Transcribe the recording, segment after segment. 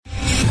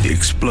The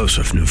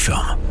explosive new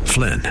film,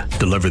 Flynn,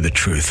 deliver the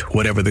truth,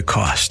 whatever the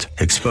cost.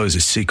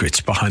 Exposes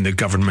secrets behind the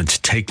government's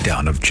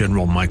takedown of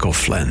General Michael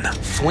Flynn.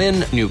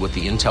 Flynn knew what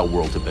the intel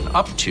world had been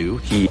up to.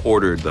 He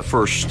ordered the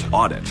first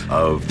audit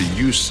of the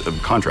use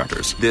of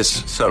contractors.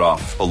 This set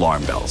off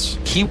alarm bells.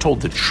 He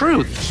told the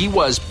truth. He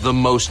was the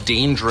most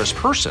dangerous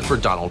person for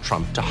Donald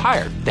Trump to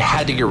hire. They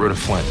had to get rid of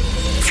Flynn.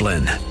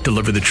 Flynn,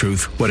 deliver the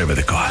truth, whatever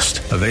the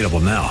cost. Available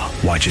now.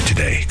 Watch it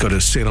today. Go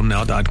to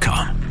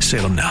salemnow.com.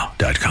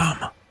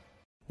 salemnow.com.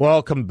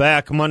 Welcome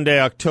back. Monday,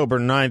 October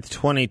 9th,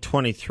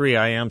 2023.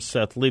 I am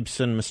Seth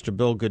Leibson. Mr.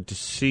 Bill, good to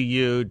see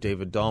you.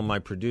 David Dahl, my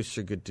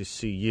producer, good to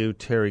see you.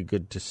 Terry,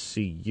 good to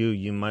see you.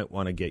 You might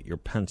want to get your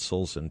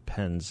pencils and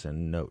pens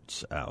and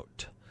notes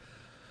out.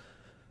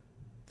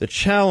 The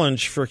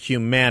challenge for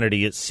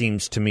humanity, it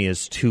seems to me,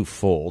 is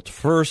twofold.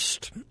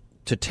 First,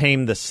 to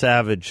tame the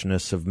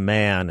savageness of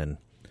man, and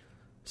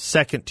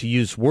second, to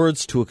use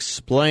words to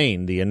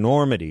explain the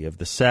enormity of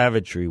the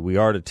savagery we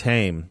are to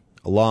tame,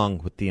 along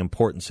with the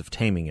importance of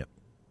taming it.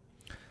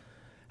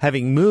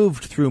 Having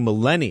moved through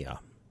millennia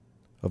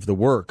of the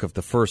work of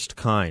the first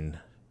kind,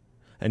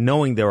 and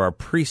knowing there are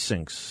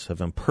precincts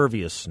of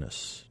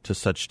imperviousness to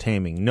such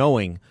taming,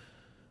 knowing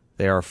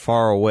they are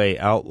faraway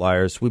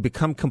outliers, we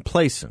become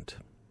complacent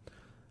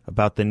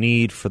about the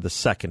need for the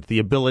second, the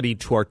ability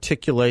to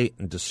articulate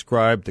and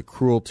describe the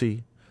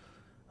cruelty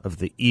of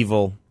the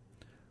evil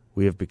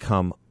we have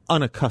become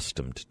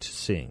unaccustomed to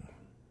seeing.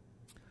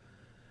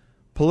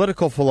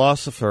 Political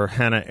philosopher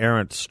Hannah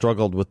Arendt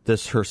struggled with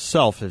this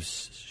herself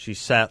as she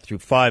sat through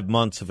 5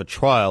 months of a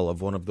trial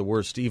of one of the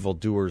worst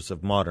evildoers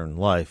of modern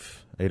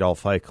life,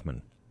 Adolf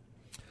Eichmann.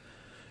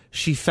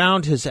 She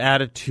found his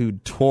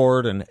attitude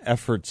toward and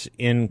efforts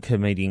in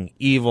committing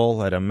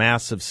evil at a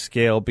massive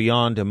scale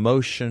beyond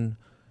emotion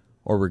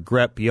or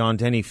regret,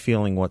 beyond any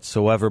feeling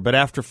whatsoever. But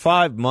after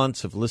 5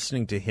 months of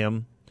listening to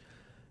him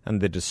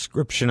and the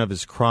description of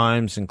his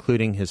crimes,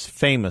 including his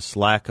famous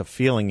lack of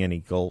feeling any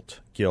guilt,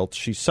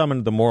 she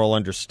summoned the moral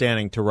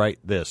understanding to write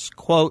this,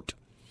 quote,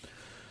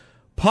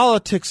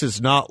 "Politics is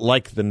not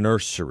like the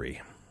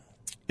nursery.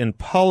 In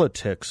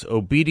politics,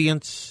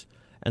 obedience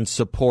and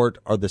support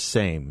are the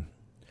same.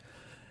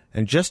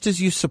 And just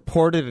as you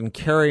supported and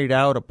carried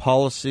out a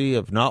policy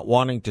of not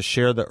wanting to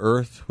share the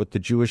earth with the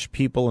Jewish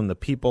people and the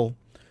people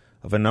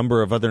of a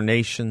number of other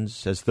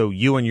nations, as though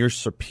you and your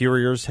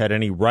superiors had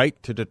any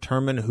right to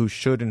determine who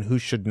should and who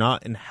should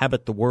not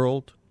inhabit the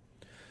world,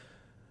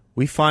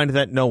 we find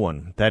that no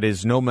one, that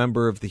is, no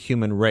member of the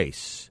human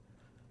race,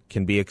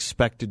 can be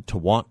expected to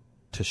want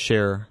to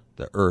share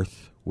the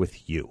earth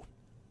with you."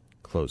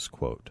 Close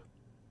quote.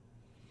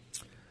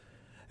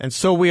 And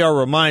so we are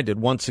reminded,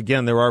 once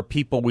again, there are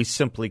people we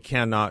simply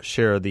cannot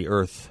share the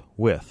earth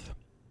with.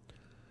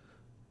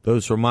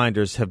 Those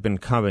reminders have been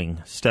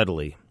coming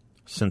steadily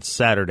since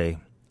Saturday,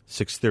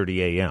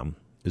 6:30 a.m.,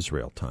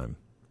 Israel time.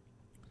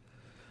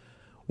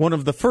 One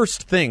of the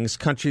first things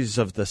countries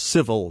of the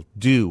civil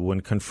do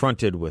when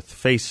confronted with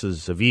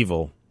faces of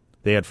evil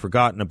they had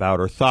forgotten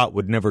about or thought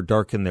would never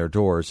darken their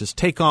doors is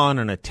take on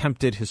an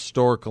attempted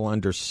historical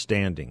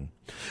understanding.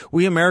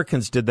 We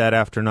Americans did that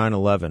after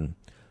 9/11,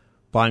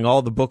 buying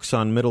all the books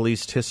on Middle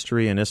East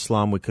history and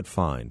Islam we could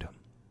find.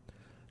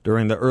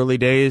 During the early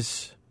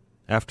days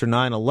after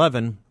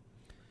 9/11,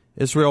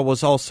 Israel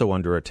was also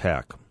under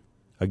attack.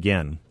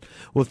 Again,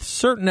 with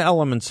certain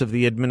elements of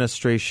the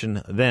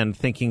administration then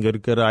thinking it a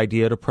good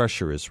idea to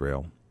pressure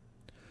Israel.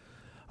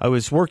 I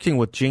was working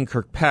with Gene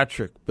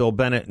Kirkpatrick, Bill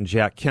Bennett, and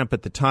Jack Kemp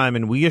at the time,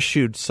 and we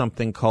issued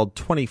something called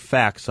 20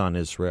 Facts on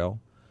Israel,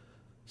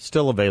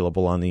 still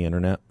available on the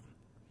Internet.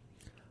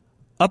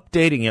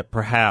 Updating it,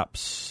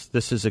 perhaps,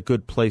 this is a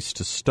good place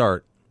to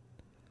start.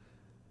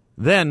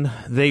 Then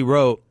they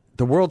wrote,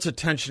 "The world's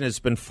attention has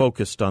been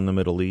focused on the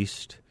Middle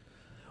East.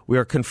 We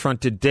are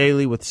confronted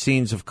daily with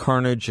scenes of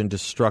carnage and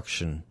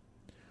destruction.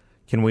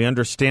 Can we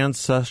understand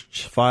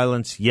such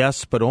violence?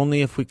 Yes, but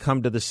only if we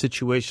come to the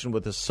situation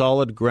with a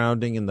solid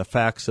grounding in the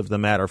facts of the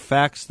matter,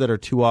 facts that are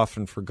too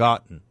often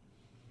forgotten,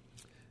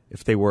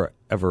 if they were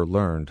ever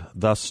learned."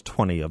 Thus,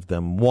 20 of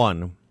them.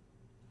 1.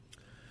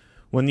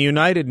 When the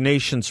United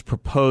Nations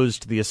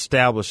proposed the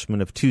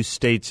establishment of 2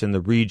 states in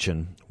the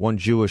region, one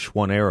Jewish,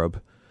 one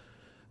Arab,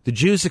 the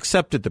Jews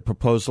accepted the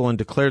proposal and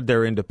declared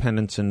their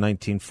independence in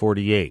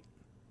 1948.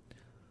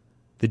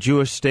 The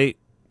Jewish state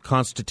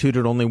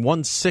constituted only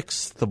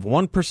 1/6 of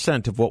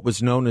 1% of what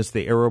was known as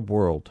the Arab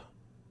world.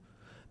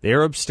 The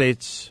Arab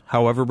states,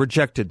 however,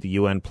 rejected the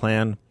UN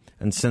plan,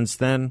 and since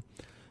then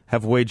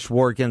have waged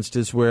war against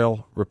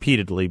Israel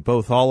repeatedly,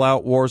 both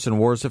all-out wars and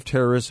wars of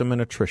terrorism and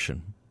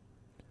attrition.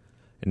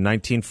 In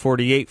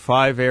 1948,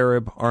 5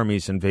 Arab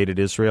armies invaded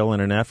Israel in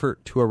an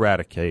effort to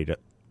eradicate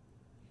it.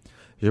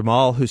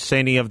 Jamal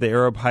Husseini of the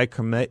Arab High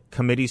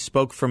Committee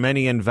spoke for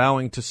many in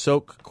vowing to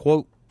soak,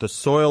 quote, "the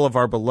soil of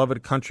our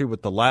beloved country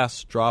with the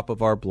last drop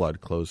of our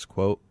blood," close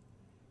quote.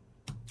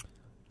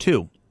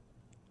 2.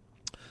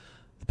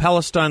 The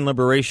Palestine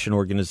Liberation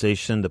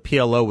Organization, the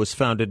PLO, was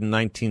founded in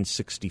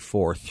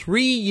 1964,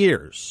 3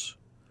 years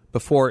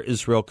before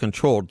Israel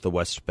controlled the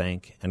West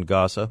Bank and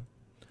Gaza.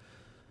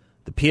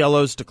 The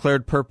PLO's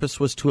declared purpose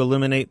was to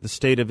eliminate the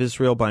State of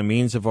Israel by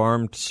means of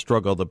armed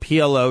struggle. The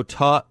PLO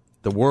taught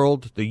the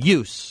world the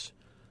use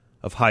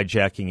of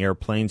hijacking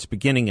airplanes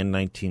beginning in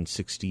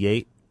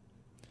 1968.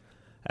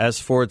 As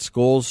for its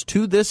goals,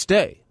 to this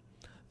day,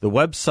 the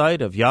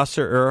website of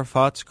Yasser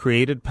Arafat's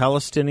created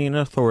Palestinian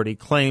Authority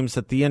claims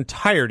that the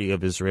entirety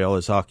of Israel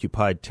is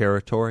occupied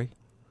territory.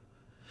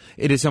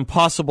 It is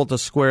impossible to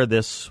square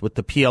this with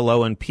the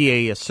PLO and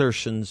PA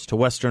assertions to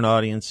Western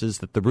audiences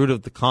that the root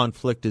of the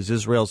conflict is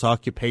Israel's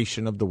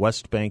occupation of the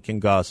West Bank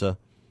and Gaza.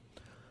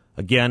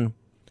 Again,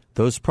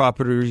 those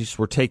properties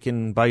were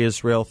taken by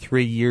Israel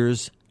 3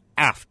 years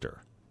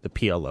after the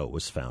PLO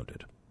was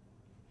founded.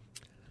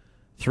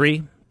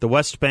 3. The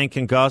West Bank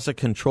and Gaza,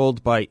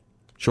 controlled by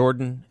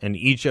Jordan and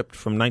Egypt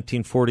from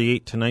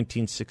 1948 to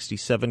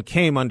 1967,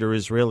 came under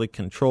Israeli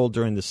control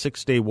during the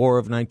Six-Day War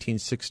of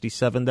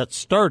 1967 that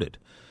started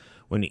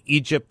when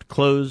Egypt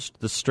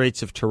closed the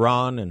Straits of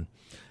Tiran and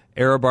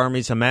Arab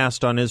armies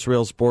amassed on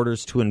Israel's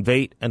borders to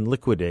invade and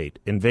liquidate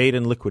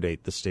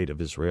the State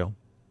of Israel.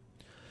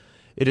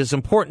 It is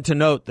important to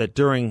note that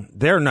during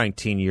their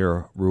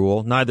 19-year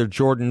rule, neither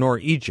Jordan nor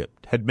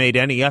Egypt had made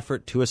any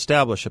effort to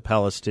establish a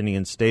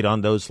Palestinian state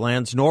on those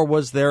lands, nor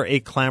was there a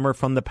clamor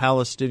from the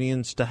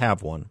Palestinians to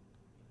have one.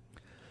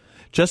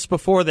 Just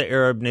before the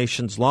Arab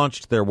nations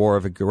launched their war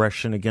of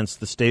aggression against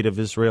the State of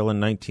Israel in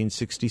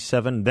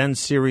 1967, then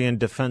Syrian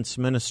Defense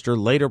Minister,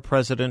 later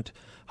President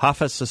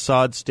Hafez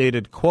Assad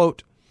stated,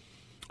 quote,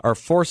 "Our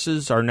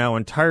forces are now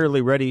entirely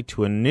ready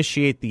to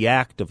initiate the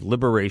act of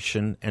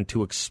liberation and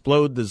to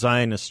explode the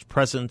Zionist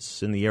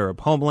presence in the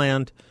Arab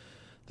homeland.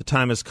 The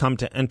time has come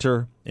to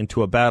enter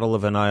into a battle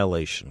of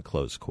annihilation,"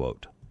 close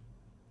quote.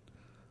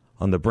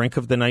 On the brink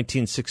of the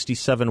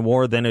 1967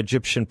 war, then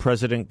Egyptian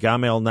President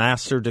Gamal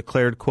Nasser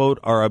declared, quote,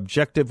 "Our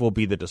objective will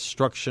be the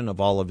destruction of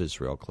all of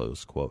Israel,"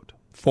 close quote.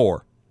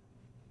 4.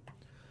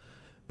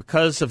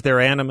 Because of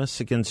their animus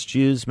against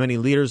Jews, many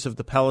leaders of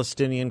the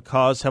Palestinian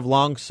cause have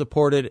long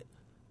supported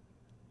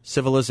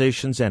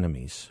civilization's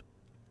enemies.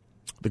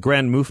 The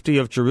Grand Mufti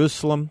of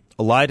Jerusalem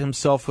allied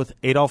himself with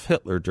Adolf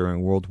Hitler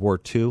during World War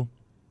II.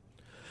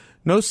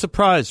 No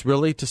surprise,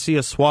 really, to see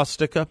a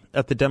swastika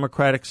at the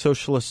Democratic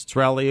Socialists'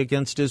 rally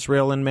against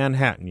Israel in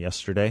Manhattan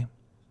yesterday.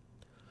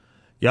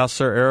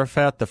 Yasser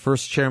Arafat, the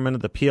first chairman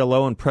of the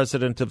PLO and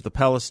president of the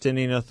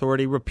Palestinian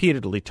Authority,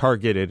 repeatedly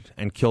targeted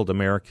and killed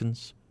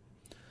Americans.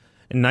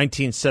 In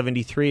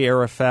 1973,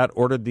 Arafat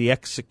ordered the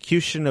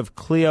execution of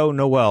Cleo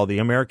Noel, the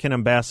American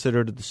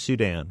ambassador to the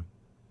Sudan.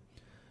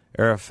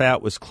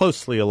 Arafat was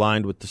closely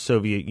aligned with the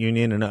Soviet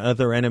Union and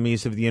other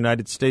enemies of the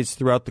United States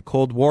throughout the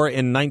Cold War.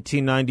 In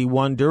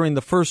 1991, during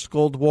the First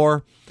Cold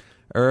War,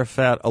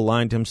 Arafat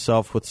aligned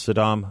himself with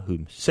Saddam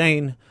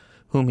Hussein,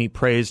 whom he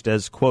praised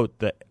as, quote,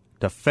 "the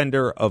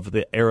defender of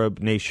the Arab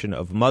nation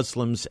of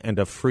Muslims and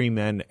of free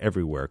men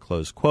everywhere,"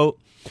 close quote.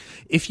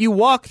 If you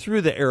walk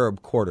through the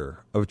Arab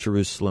quarter of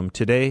Jerusalem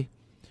today,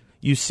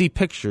 you see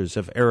pictures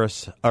of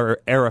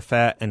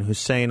Arafat and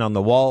Hussein on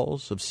the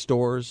walls of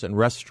stores and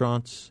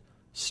restaurants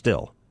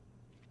still.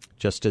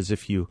 Just as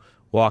if you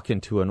walk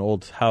into an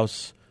old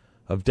house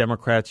of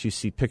Democrats, you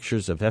see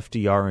pictures of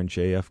FDR and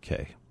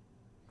JFK.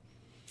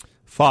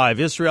 5.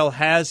 Israel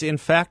has, in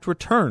fact,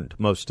 returned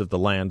most of the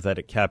land that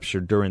it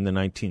captured during the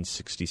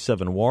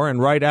 1967 war, and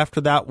right after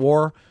that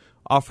war,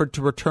 offered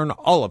to return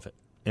all of it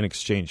in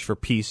exchange for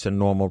peace and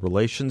normal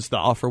relations. The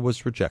offer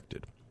was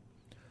rejected.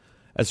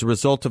 As a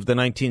result of the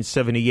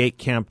 1978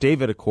 Camp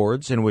David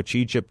Accords, in which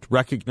Egypt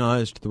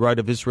recognized the right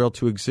of Israel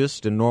to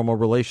exist and normal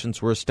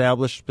relations were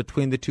established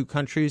between the two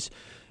countries,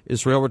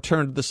 Israel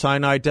returned to the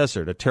Sinai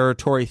Desert, a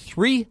territory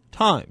 3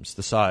 times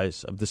the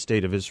size of the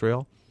State of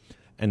Israel,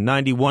 and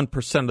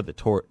 91% of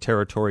the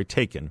territory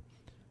taken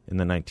in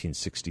the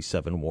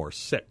 1967 war.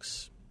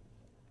 6.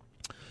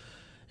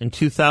 In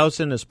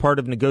 2000, as part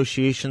of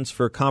negotiations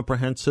for a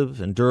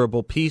comprehensive and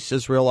durable peace,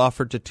 Israel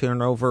offered to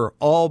turn over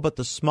all but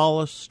the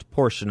smallest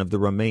portion of the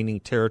remaining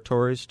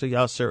territories to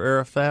Yasser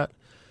Arafat,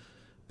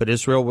 but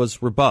Israel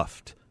was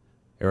rebuffed.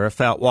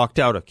 Arafat walked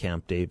out of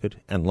Camp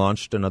David and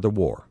launched another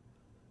war.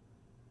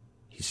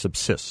 He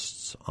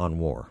subsists on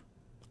war.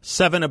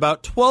 7.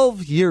 About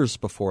 12 years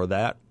before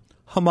that,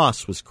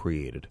 Hamas was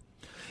created.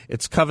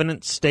 Its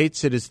covenant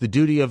states it is the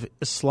duty of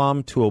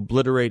Islam to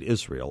obliterate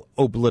Israel,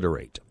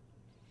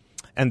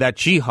 and that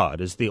jihad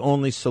is the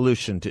only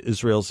solution to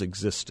Israel's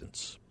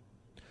existence.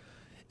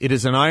 It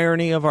is an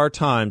irony of our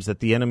times that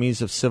the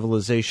enemies of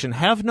civilization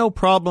have no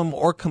problem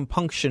or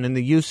compunction in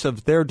the use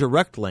of their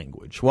direct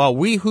language, while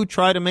we who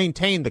try to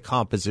maintain the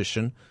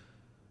composition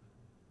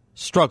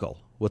struggle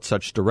with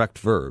such direct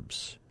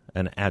verbs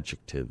and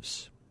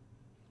adjectives.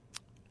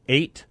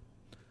 8.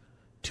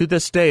 To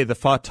this day, the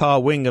Fatah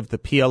wing of the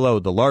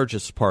PLO, the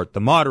largest part, the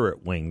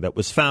moderate wing that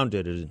was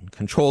founded and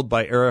controlled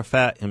by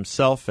Arafat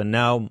himself and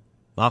now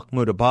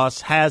Mahmoud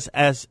Abbas, has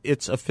as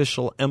its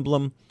official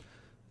emblem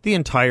the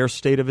entire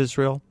State of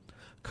Israel,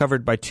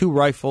 covered by 2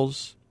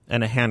 rifles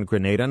and a hand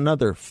grenade,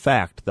 another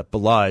fact that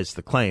belies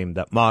the claim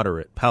that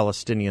moderate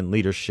Palestinian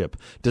leadership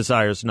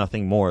desires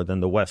nothing more than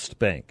the West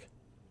Bank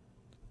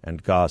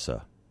and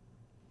Gaza.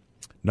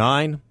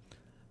 9.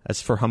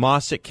 As for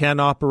Hamas, it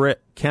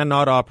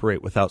cannot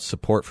operate without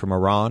support from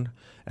Iran,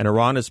 and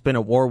Iran has been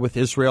at war with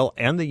Israel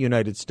and the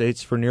United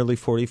States for nearly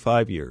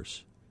 45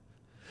 years.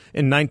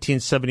 In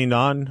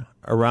 1979,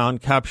 Iran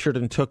captured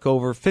and took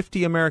over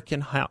 50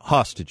 American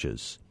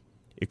hostages.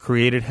 It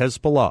created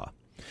Hezbollah.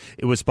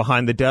 It was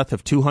behind the death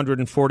of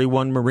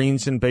 241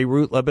 Marines in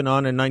Beirut,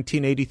 Lebanon in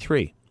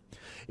 1983.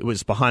 It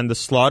was behind the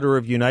slaughter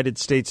of United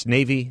States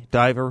Navy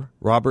diver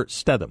Robert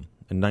Stethem.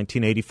 In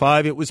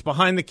 1985, it was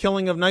behind the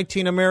killing of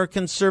 19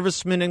 American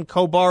servicemen in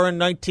Khobar in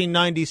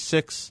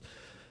 1996.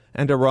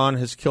 And Iran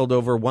has killed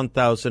over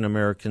 1,000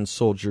 American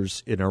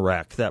soldiers in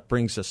Iraq. That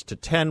brings us to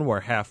 10.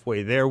 We're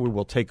halfway there. We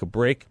will take a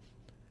break,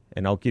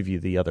 and I'll give you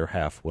the other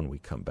half when we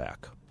come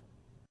back.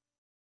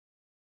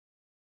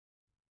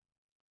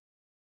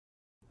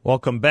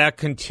 Welcome back.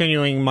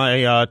 Continuing my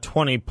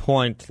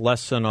 20-point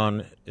lesson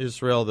on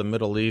Israel, the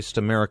Middle East,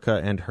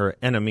 America, and her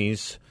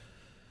enemies.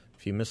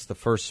 If you missed the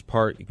first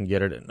part, you can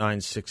get it at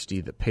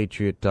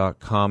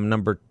 960thepatriot.com.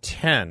 Number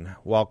 10,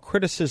 while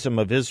criticism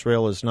of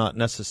Israel is not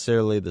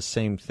necessarily the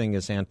same thing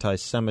as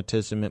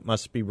anti-Semitism, it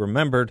must be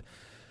remembered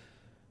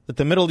that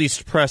the Middle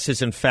East press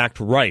is in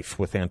fact rife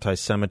with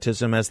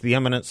anti-Semitism. As the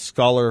eminent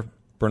scholar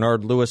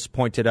Bernard Lewis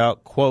pointed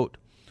out, quote,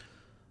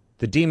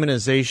 the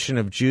demonization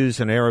of Jews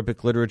in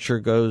Arabic literature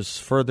goes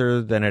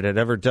further than it had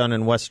ever done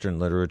in Western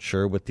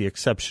literature, with the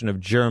exception of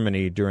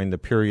Germany during the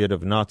period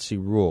of Nazi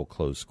rule,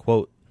 close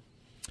quote.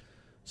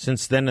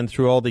 Since then and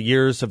through all the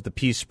years of the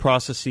peace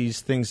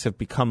processes, things have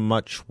become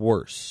much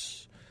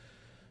worse.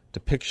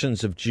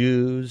 Depictions of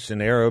Jews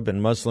in Arab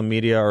and Muslim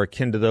media are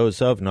akin to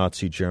those of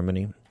Nazi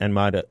Germany, and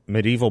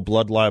medieval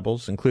blood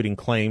libels, including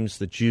claims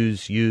that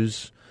Jews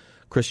use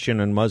Christian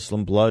and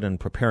Muslim blood in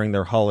preparing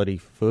their holiday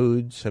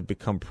foods, have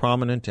become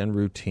prominent and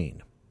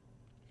routine.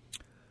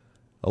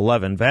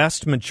 11.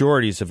 Vast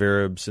majorities of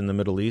Arabs in the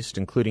Middle East,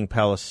 including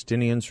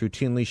Palestinians,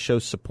 routinely show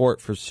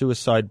support for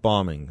suicide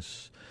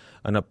bombings,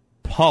 an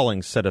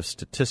appalling set of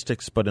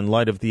statistics, but in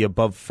light of the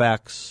above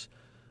facts,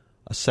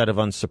 a set of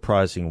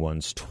unsurprising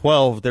ones.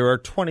 12. There are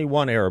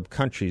 21 Arab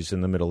countries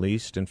in the Middle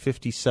East and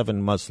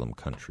 57 Muslim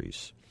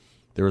countries.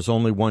 There is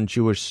only one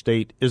Jewish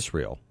state,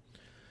 Israel.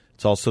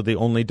 It's also the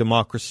only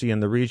democracy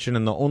in the region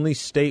and the only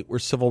state where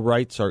civil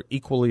rights are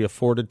equally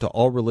afforded to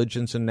all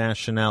religions and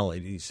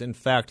nationalities. In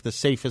fact, the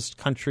safest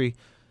country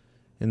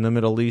in the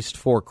Middle East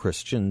for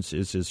Christians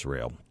is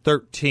Israel.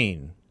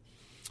 13.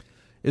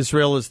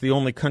 Israel is the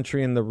only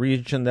country in the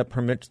region that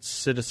permits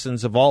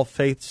citizens of all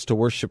faiths to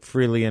worship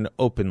freely and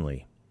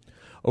openly.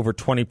 Over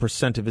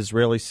 20% of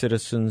Israeli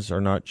citizens are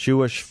not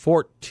Jewish.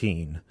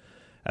 14.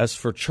 As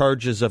for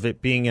charges of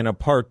it being an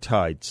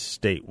apartheid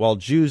state, while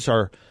Jews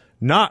are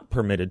not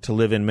permitted to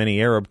live in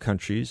many Arab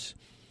countries,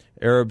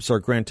 Arabs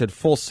are granted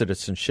full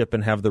citizenship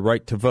and have the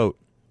right to vote.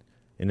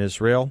 In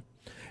Israel,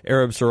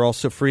 Arabs are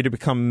also free to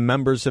become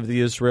members of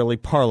the Israeli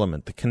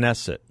parliament, the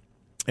Knesset.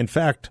 In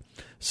fact,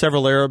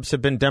 several Arabs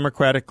have been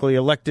democratically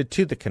elected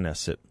to the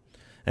Knesset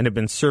and have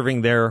been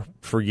serving there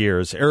for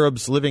years.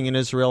 Arabs living in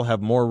Israel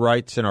have more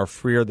rights and are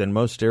freer than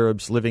most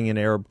Arabs living in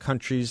Arab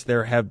countries.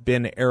 There have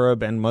been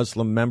Arab and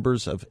Muslim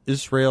members of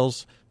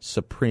Israel's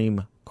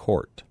Supreme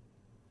Court.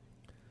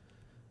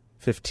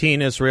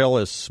 15. Israel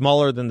is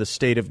smaller than the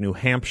state of New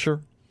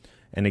Hampshire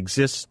and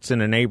exists in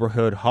a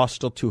neighborhood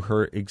hostile to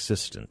her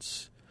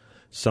existence.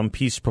 Some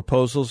peace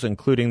proposals,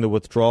 including the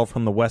withdrawal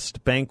from the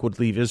West Bank, would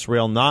leave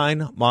Israel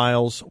 9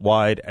 miles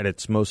wide at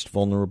its most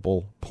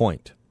vulnerable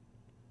point.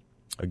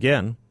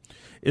 Again,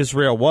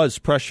 Israel was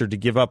pressured to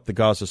give up the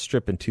Gaza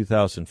Strip in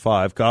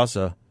 2005.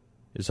 Gaza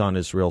is on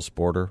Israel's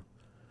border.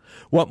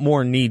 What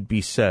more need be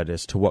said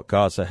as to what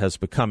Gaza has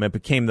become? It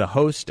became the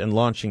host and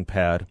launching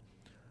pad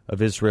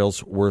of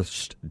Israel's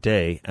worst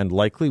day and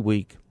likely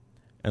week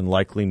and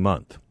likely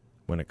month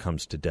when it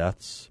comes to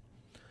deaths.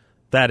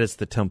 That is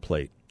the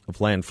template of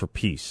Land for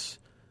Peace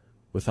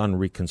with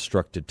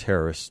unreconstructed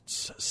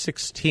terrorists.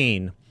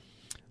 16.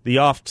 The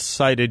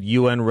oft-cited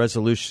UN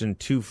Resolution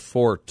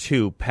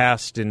 242,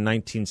 passed in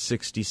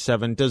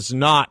 1967, does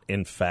not,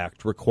 in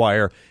fact,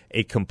 require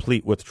a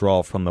complete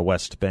withdrawal from the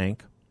West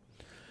Bank.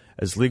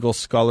 As legal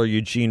scholar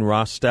Eugene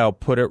Rostow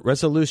put it,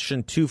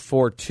 Resolution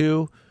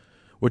 242,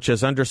 which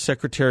as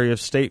Undersecretary of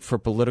State for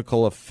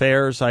Political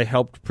Affairs I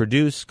helped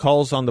produce,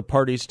 calls on the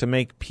parties to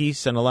make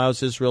peace and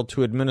allows Israel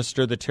to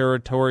administer the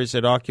territories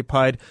it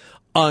occupied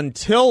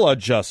until a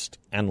just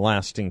and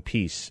lasting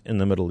peace in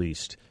the Middle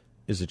East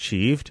is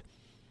achieved.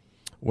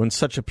 When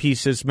such a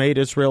peace is made,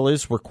 Israel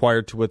is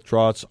required to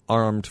withdraw its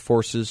armed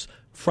forces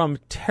from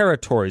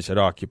territories it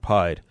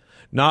occupied,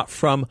 not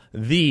from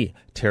the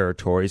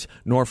territories,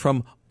 nor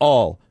from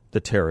all the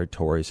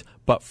territories,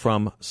 but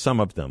from some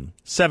of them.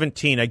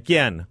 17.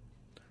 Again,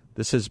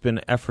 this has been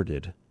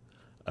efforted.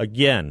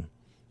 Again,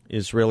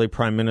 Israeli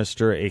Prime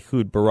Minister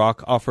Ehud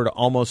Barak offered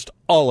almost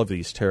all of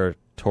these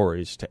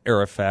territories to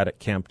Arafat at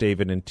Camp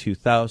David in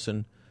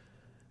 2000,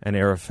 and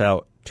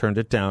Arafat turned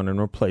it down and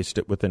replaced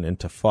it with an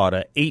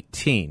intifada.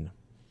 18.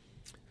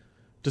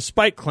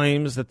 Despite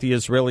claims that the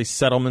Israeli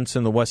settlements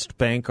in the West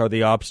Bank are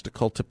the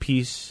obstacle to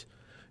peace,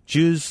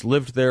 Jews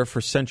lived there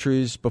for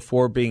centuries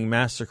before being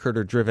massacred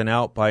or driven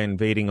out by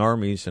invading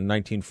armies in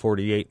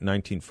 1948 and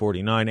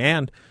 1949,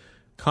 and,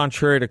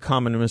 contrary to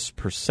common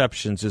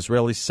misperceptions,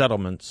 Israeli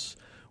settlements,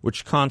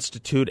 which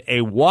constitute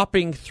a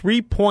whopping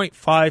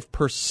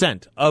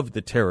 3.5% of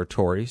the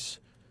territories,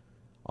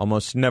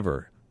 almost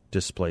never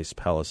displace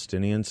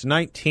Palestinians.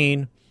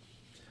 19.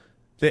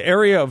 The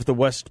area of the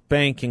West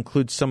Bank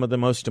includes some of the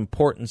most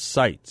important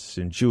sites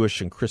in Jewish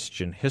and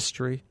Christian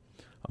history,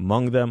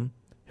 among them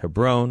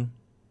Hebron,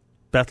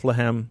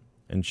 Bethlehem,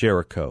 and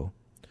Jericho.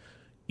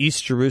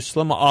 East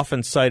Jerusalem,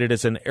 often cited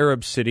as an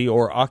Arab city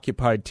or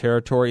occupied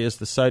territory, is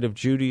the site of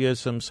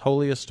Judaism's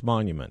holiest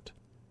monument.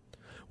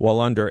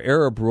 While under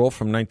Arab rule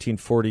from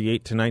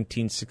 1948 to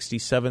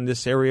 1967,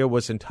 this area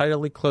was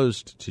entirely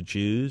closed to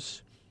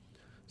Jews.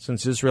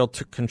 Since Israel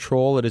took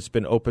control, it has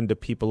been open to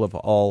people of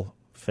all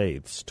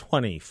faiths.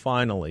 20.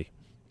 Finally,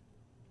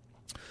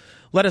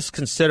 let us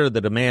consider the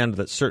demand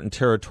that certain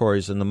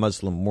territories in the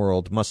Muslim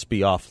world must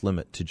be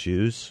off-limit to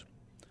Jews.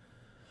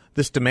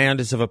 This demand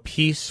is of a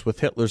piece with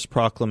Hitler's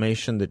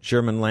proclamation that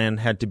German land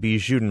had to be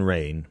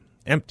Judenrein,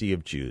 empty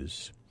of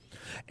Jews.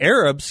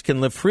 Arabs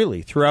can live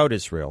freely throughout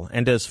Israel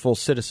and as full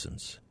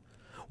citizens.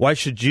 Why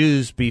should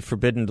Jews be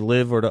forbidden to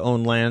live or to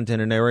own land in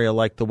an area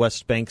like the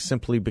West Bank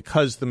simply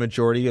because the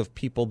majority of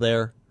people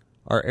there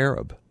are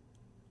Arab?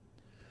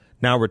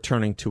 Now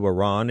returning to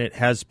Iran, it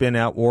has been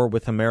at war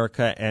with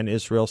America and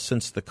Israel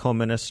since the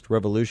Communist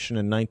Revolution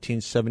in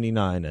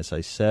 1979, as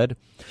I said,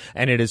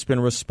 and it has been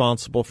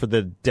responsible for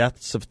the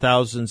deaths of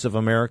thousands of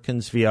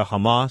Americans via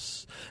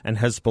Hamas and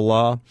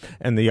Hezbollah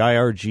and the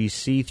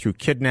IRGC through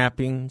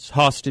kidnappings,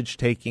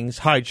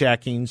 hostage-takings,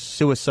 hijackings,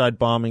 suicide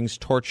bombings,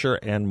 torture,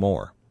 and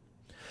more.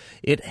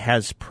 It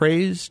has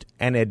praised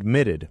and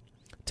admitted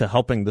to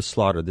helping the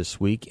slaughter this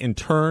week. In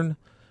turn,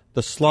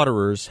 the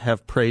slaughterers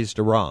have praised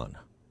Iran.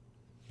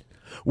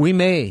 We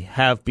may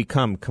have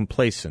become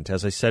complacent,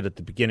 as I said at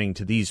the beginning,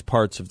 to these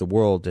parts of the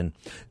world and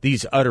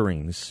these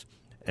utterings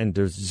and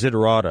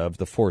desiderata of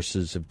the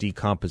forces of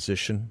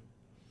decomposition.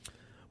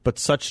 But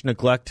such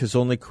neglect has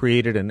only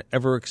created an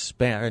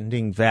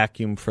ever-expanding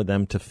vacuum for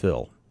them to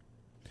fill.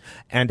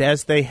 And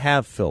as they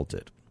have filled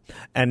it,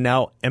 and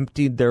now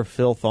emptied their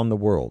filth on the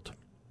world,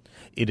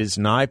 it is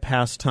nigh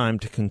past time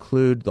to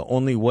conclude the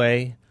only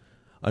way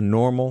a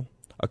normal,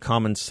 a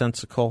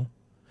commonsensical,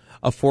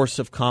 a force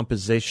of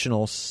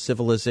compositional,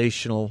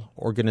 civilizational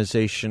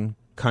organization,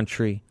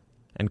 country,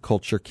 and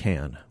culture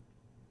can.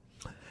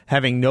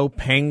 Having no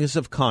pangs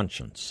of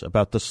conscience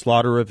about the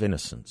slaughter of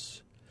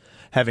innocents,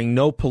 having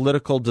no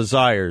political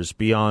desires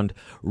beyond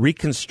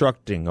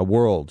reconstructing a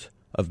world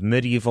of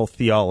medieval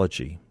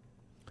theology,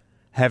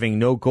 having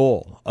no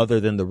goal other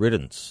than the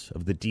riddance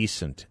of the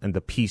decent and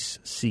the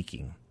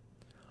peace-seeking,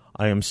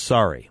 I am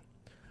sorry,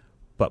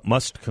 but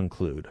must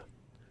conclude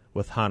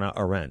with Hannah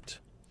Arendt.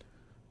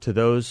 To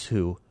those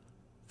who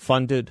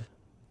funded,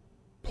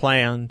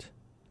 planned,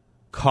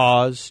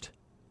 caused,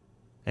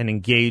 and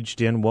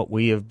engaged in what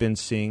we have been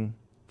seeing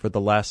for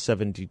the last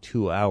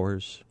 72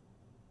 hours,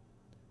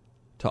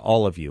 to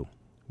all of you,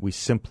 we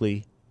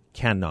simply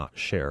cannot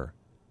share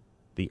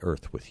the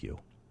earth with you.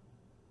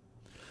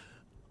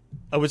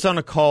 I was on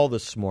a call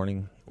this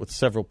morning with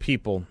several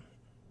people,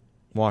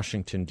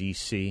 Washington,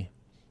 D.C.,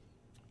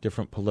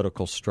 different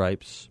political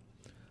stripes,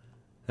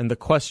 and the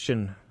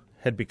question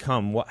had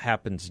become what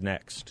happens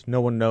next.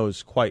 No one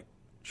knows quite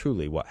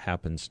truly what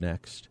happens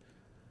next.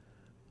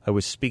 I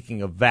was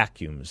speaking of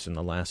vacuums in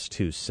the last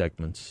two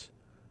segments.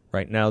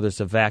 Right now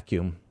there's a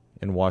vacuum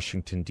in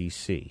Washington,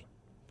 D.C.,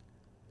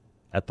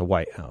 at the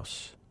White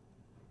House.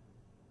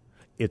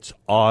 It's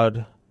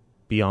odd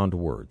beyond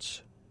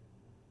words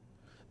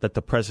that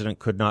the president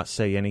could not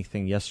say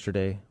anything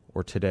yesterday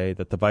or today,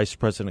 that the vice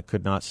president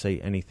could not say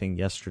anything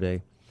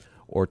yesterday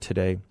or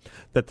today,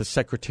 that the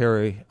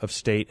Secretary of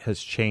State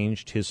has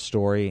changed his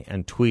story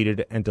and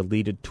tweeted and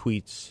deleted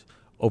tweets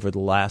over the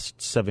last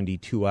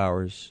 72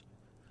 hours.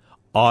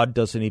 Odd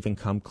doesn't even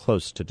come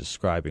close to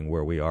describing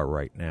where we are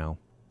right now.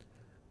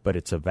 But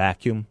it's a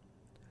vacuum,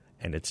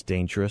 and it's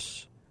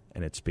dangerous,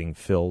 and it's being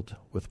filled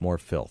with more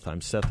filth. I'm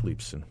Seth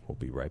Leibson. We'll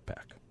be right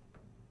back.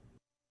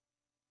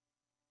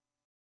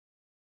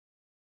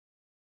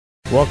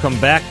 Welcome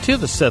back to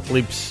the Seth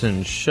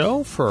Leibson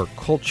Show for our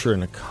Culture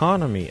and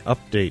Economy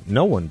Update.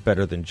 No one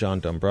better than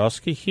John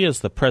Dombrowski. He is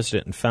the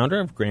president and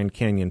founder of Grand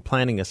Canyon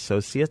Planning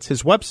Associates.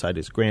 His website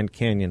is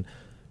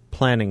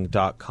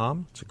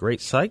grandcanyonplanning.com. It's a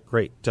great site,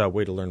 great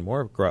way to learn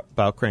more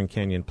about Grand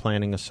Canyon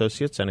Planning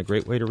Associates, and a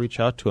great way to reach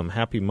out to him.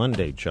 Happy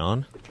Monday,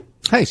 John.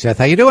 Hey, Seth.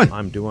 How you doing?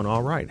 I'm doing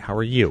all right. How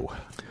are you?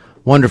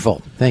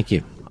 Wonderful. Thank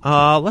you.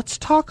 Let's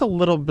talk a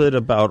little bit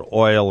about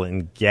oil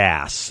and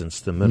gas, since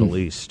the Middle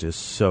East is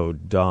so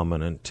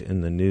dominant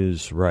in the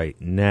news right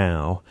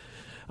now.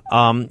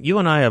 You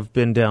and I have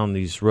been down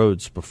these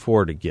roads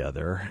before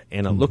together,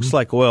 and it looks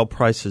like oil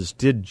prices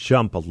did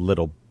jump a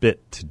little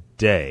bit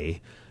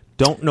today.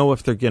 Don't know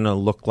if they're going to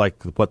look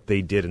like what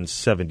they did in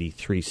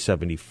 73,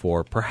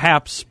 74.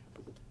 Perhaps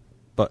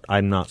but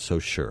I'm not so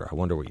sure. I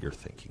wonder what your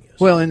thinking is.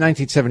 Well, in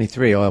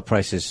 1973, oil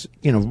prices,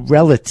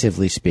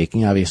 relatively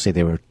speaking, obviously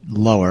they were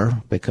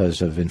lower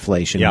because of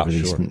inflation over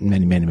these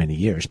many, many, many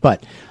years.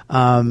 But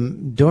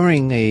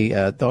during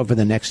over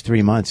the next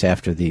 3 months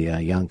after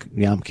the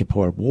Yom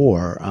Kippur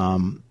War,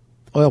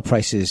 oil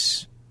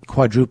prices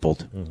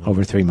quadrupled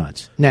over 3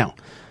 months. Now,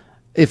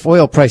 if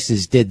oil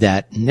prices did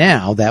that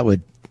now, that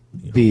would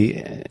be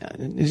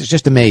it's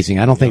just amazing.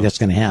 I don't think that's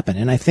going to happen.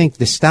 And I think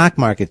the stock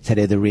market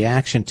today, the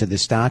reaction to the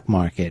stock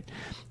market,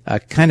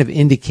 kind of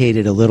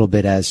indicated a little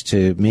bit as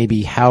to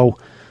maybe how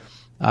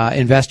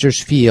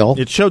investors feel.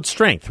 It showed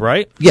strength,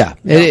 right? Yeah.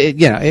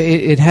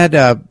 It had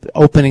a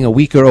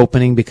weaker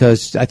opening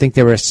because I think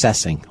they were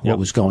assessing what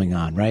was going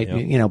on, right?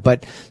 Yep.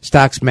 But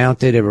stocks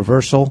mounted a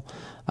reversal,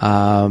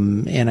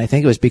 and I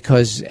think it was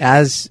because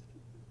as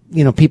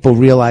people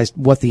realized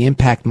what the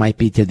impact might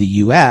be to the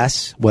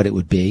U.S., what it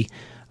would be.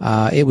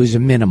 It was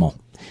minimal.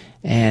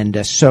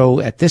 And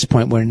so at this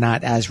point, we're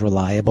not as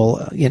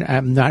reliable.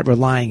 I'm not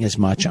relying as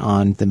much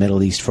on the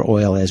Middle East for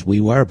oil as we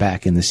were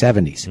back in the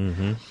 70s.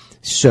 Mm-hmm.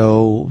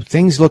 So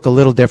things look a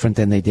little different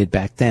than they did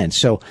back then.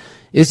 So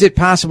is it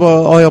possible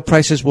oil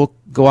prices will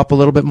go up a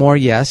little bit more?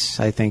 Yes,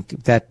 I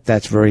think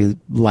that's very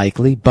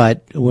likely.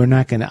 But we're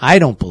not going to, I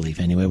don't believe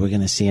anyway, we're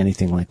going to see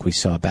anything like we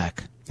saw back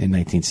in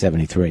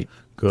 1973.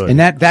 Good. And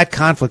that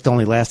conflict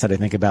only lasted, I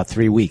think, about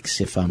 3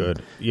 weeks, if I'm correct.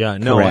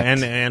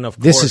 And of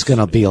course, this is going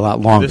to be a lot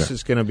longer. This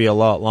is going to be a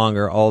lot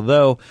longer,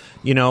 although,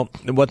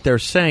 what they're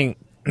saying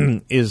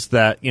is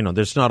that,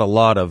 there's not a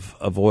lot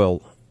of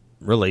oil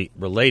really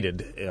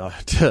related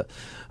to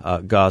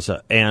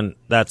Gaza, and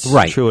that's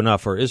true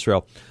enough for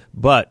Israel.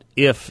 But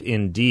if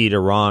indeed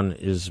Iran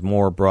is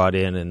more brought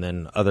in and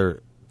then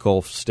other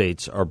Gulf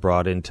states are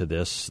brought into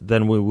this,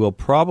 then we will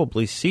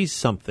probably see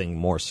something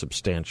more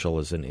substantial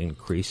as an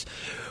increase,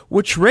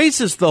 which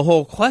raises the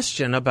whole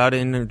question about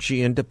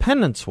energy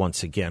independence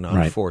once again,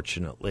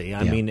 unfortunately.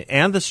 I mean,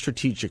 and the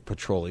Strategic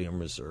Petroleum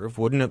Reserve.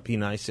 Wouldn't it be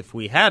nice if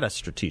we had a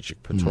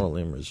Strategic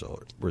Petroleum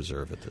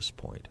Reserve at this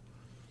point?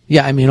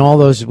 Yeah, I mean, all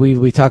those,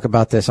 we talk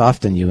about this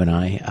often, you and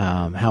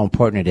I, how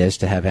important it is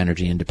to have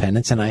energy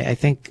independence. And I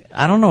think,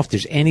 I don't know if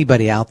there's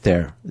anybody out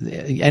there,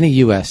 a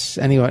U.S.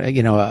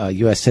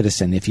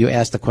 citizen, if you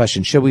ask the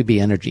question, should we be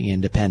energy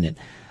independent?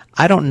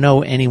 I don't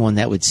know anyone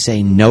that would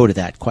say no to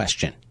that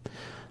question.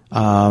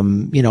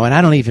 And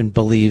I don't even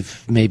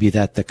believe maybe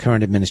that the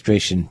current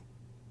administration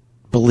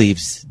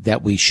believes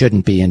that we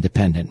shouldn't be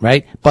independent,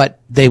 right?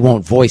 But they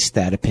won't voice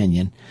that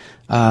opinion.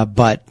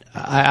 But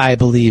I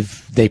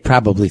believe they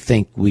probably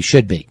think we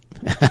should be.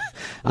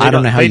 I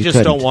don't know how they you just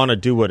couldn't. don't want to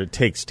do what it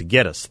takes to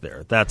get us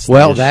there. That's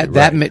well, the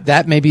issue,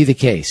 that may be the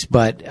case,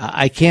 but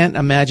I can't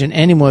imagine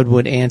anyone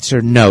would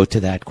answer no to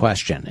that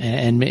question.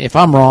 And if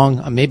I'm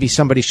wrong, maybe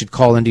somebody should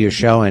call into your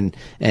show, and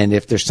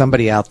if there's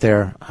somebody out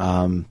there,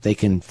 they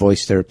can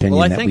voice their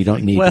opinion that we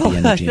don't need to be energy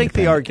independent. I think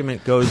the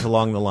argument goes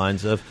along the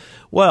lines of,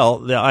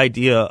 the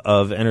idea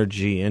of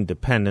energy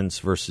independence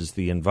versus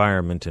the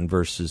environment and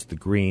versus the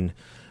Green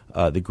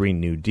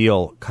New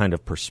Deal kind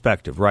of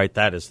perspective, right?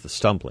 That is the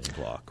stumbling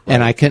block. Right?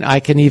 And I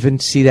can even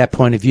see that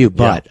point of view,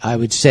 but I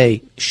would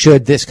say,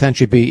 should this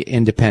country be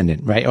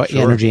independent, right? Or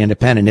energy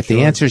independent? If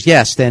the answer is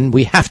yes, then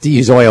we have to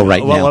use oil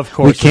now. Well, of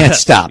course. We can't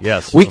stop.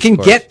 Yes, we can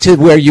get to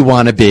where you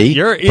want to be.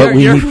 You're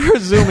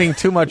presuming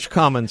too much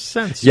common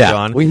sense,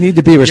 John. We need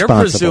to be responsible.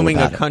 You're presuming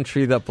about a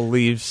country that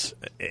believes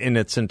in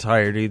its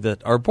entirety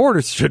that our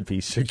borders should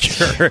be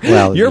secure.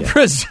 You're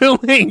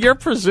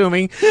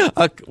presuming.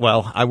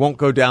 I won't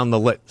go down the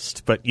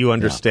list, but you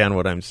understand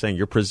what I'm saying.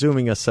 You're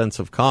presuming a sense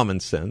of common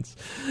sense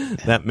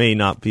that may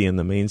not be in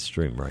the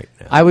mainstream right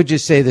now. I would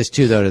just say this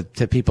too, though,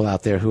 to people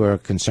out there who are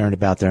concerned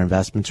about their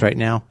investments right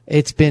now.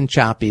 It's been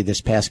choppy this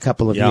past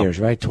couple of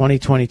years, right?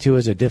 2022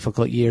 is a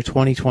difficult year.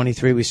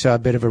 2023, we saw a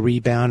bit of a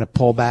rebound, a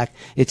pullback.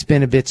 It's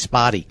been a bit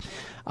spotty.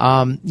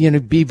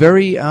 Be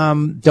very,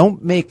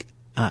 don't make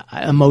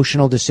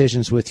emotional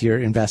decisions with your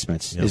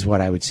investments is what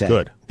I would say.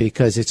 Good.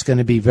 Because it's going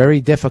to be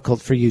very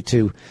difficult for you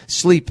to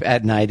sleep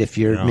at night if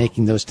you're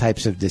making those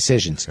types of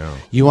decisions.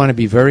 You want to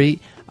be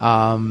very,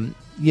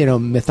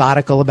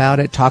 methodical about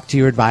it. Talk to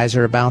your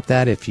advisor about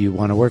that. If you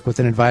want to work with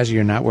an advisor,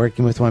 you're not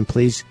working with one,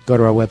 please go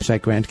to our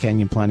website,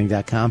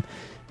 GrandCanyonPlanning.com,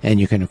 and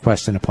you can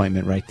request an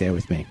appointment right there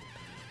with me.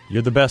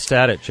 You're the best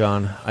at it,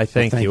 John. I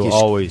thank you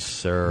always,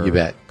 sir. You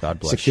bet. God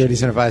bless Securities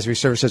you. and advisory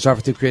services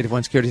offered through Creative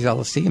One Securities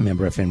LLC, a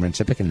member of FINRA and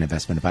SIPC, and an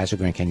investment advisor.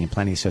 Grand Canyon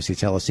Planning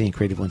Associates LLC and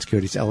Creative One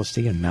Securities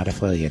LLC are not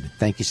affiliated.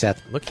 Thank you,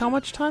 Seth. Look how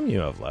much time you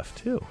have left,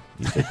 too.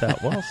 You did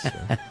that well,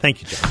 sir.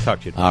 Thank you, John. Talk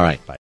to you tomorrow. All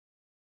right. Bye.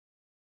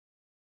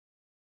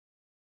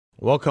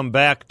 Welcome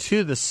back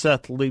to the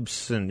Seth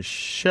Leibsohn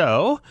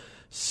Show.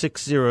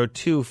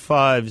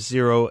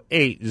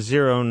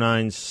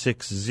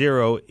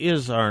 602-508-0960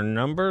 is our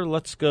number.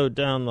 Let's go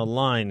down the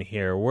line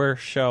here. Where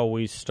shall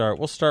we start?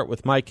 We'll start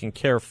with Mike in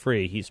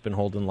Carefree. He's been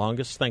holding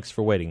longest. Thanks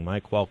for waiting,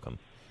 Mike. Welcome.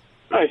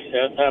 Hi,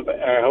 Seth.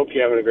 I hope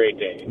you're having a great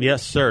day.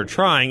 Yes, sir.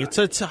 Trying.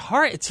 It's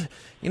hard. It's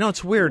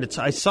weird.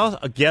 I saw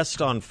a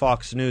guest on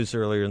Fox News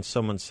earlier, and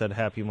someone said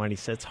 "Happy Monday." He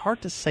said it's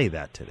hard to say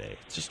that today.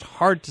 It's just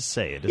hard to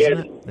say it,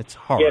 isn't it? It's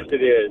hard. Yes,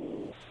 it is.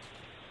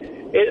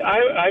 It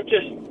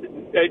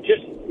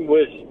just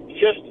was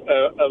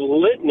a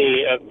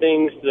litany of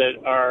things that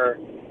our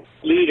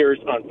leaders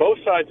on both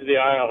sides of the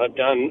aisle have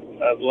done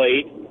of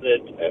late that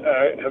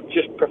have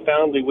just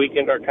profoundly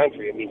weakened our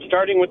country. I mean,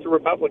 starting with the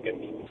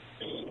Republicans.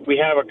 We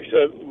have a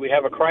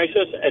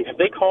crisis, and have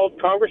they called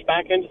Congress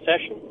back into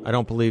session? I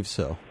don't believe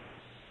so.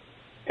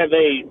 Have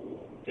they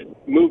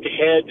moved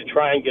ahead to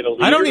try and get a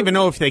leader? I don't even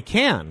know if they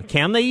can.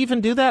 Can they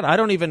even do that? I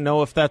don't even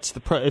know if that's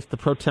if the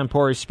pro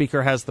tempore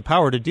speaker has the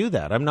power to do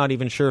that. I'm not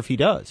even sure if he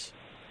does.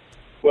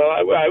 Well,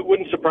 it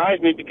wouldn't surprise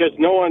me because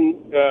no one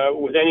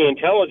with any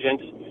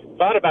intelligence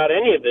thought about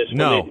any of this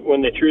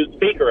when they threw the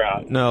speaker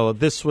out. No,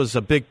 this was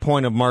a big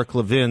point of Mark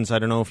Levin's. I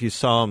don't know if you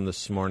saw him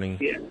this morning.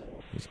 Yeah.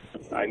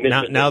 I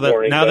missed it now this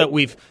morning, that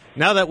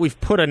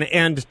we've put an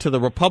end to the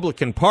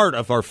Republican part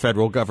of our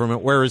federal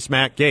government, where is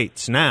Matt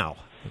Gaetz now?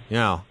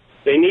 Yeah.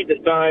 They need to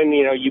sign,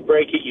 you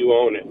break it, you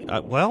own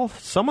it. Well,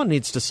 someone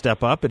needs to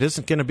step up. It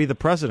isn't going to be the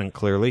president,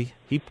 clearly.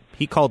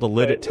 He called a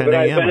lid at 10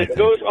 a.m., But it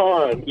goes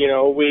on.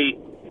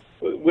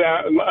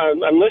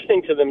 I'm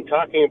listening to them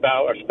talking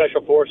about our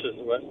special forces.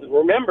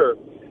 Remember,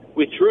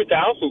 we threw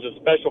thousands of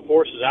special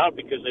forces out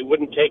because they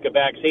wouldn't take a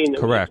vaccine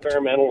that was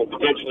experimental and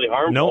potentially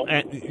harmful. No,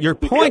 and your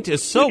point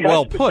is so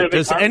well put.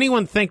 Does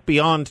anyone think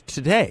beyond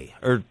today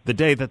or the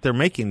day that they're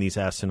making these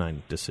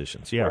asinine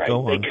decisions? Yeah, right.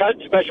 Go on. They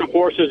cut special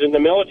forces in the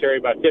military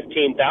by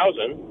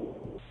 15,000.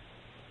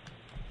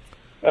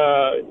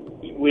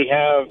 We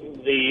have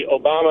the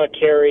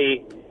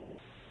Obama-Kerry...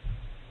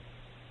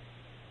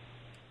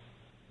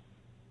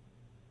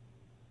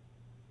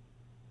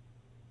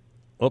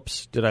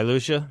 Oops, did I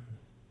lose you?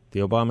 The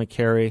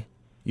Obama-Kerry.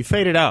 You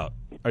faded out.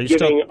 Are you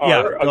giving still?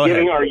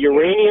 Our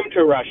uranium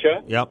to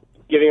Russia. Yep.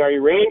 Giving our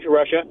uranium to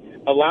Russia,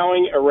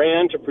 allowing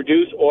Iran to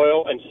produce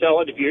oil and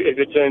sell it. If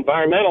it's an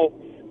environmental,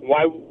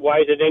 why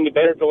is it any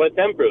better to let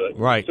them do it?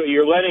 Right. So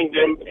you're letting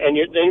them, and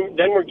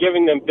then we're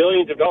giving them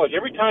billions of dollars.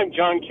 Every time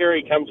John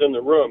Kerry comes in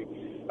the room,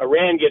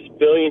 Iran gets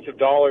billions of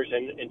dollars,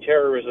 and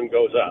terrorism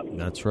goes up.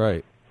 That's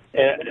right.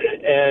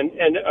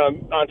 And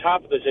on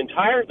top of this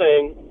entire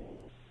thing,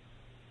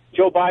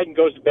 Joe Biden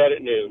goes to bed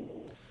at noon.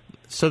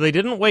 So they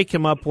didn't wake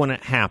him up when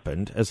it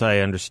happened, as I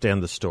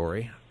understand the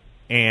story.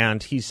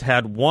 And he's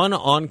had one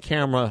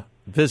on-camera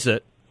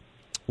visit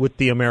with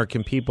the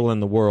American people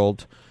and the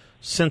world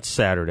since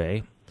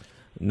Saturday.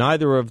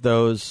 Neither of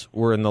those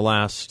were in the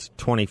last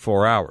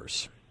 24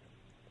 hours.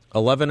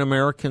 11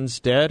 Americans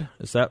dead.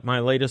 Is that my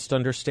latest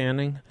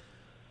understanding?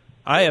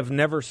 I have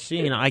never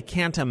seen, I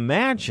can't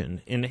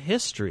imagine in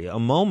history, a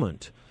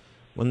moment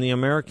when the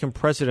American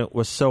president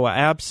was so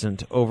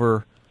absent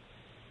over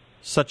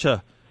such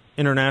a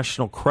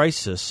international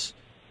crisis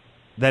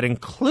that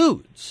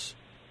includes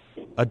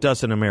a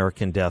dozen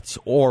American deaths,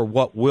 or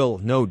what will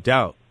no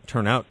doubt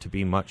turn out to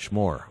be much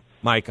more.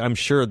 Mike, I'm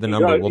sure the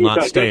number will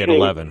not stay at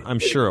 11. I'm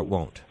sure it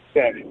won't.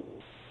 Yeah.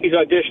 He's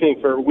auditioning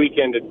for a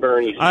weekend at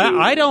Bernie's.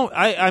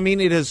 I mean,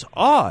 it is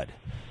odd.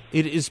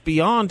 It is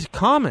beyond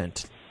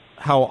comment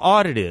how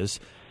odd it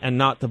is, and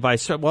not the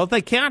vice president. Well,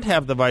 they can't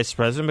have the vice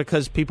president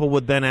because people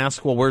would then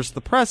ask, well, where's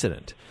the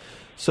president?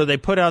 So they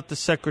put out the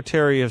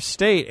Secretary of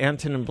State,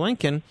 Antony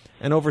Blinken,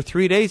 and over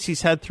 3 days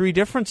he's had 3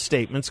 different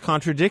statements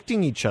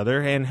contradicting each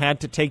other and had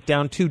to take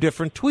down 2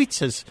 different tweets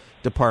his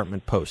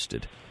department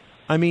posted.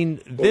 I mean,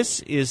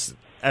 this is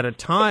at a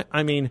time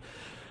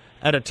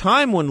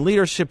when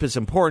leadership is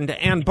important,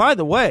 and by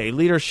the way,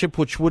 leadership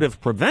which would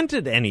have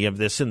prevented any of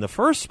this in the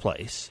first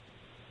place,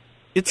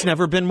 it's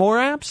never been more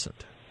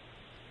absent.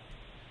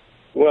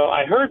 Well,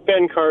 I heard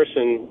Ben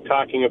Carson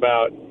talking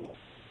about,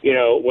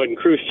 when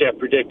Khrushchev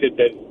predicted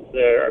that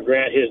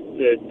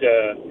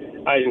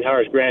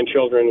Eisenhower's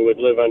grandchildren would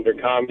live under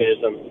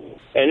communism,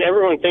 and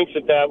everyone thinks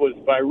that was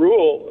by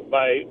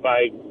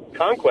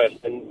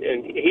conquest, and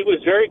he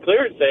was very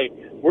clear to say,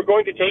 we're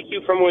going to take you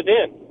from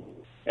within.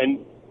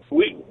 And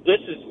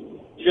this is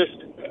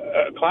just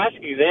a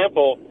classic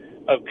example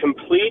of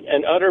complete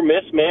and utter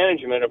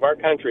mismanagement of our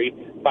country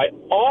by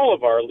all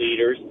of our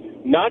leaders,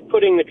 not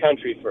putting the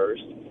country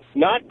first,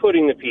 not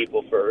putting the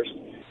people first,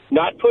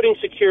 not putting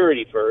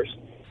security first,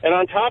 and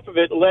on top of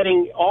it,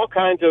 letting all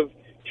kinds of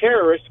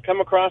terrorists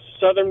come across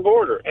the southern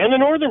border and the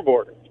northern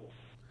border.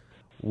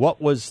 What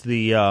was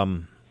the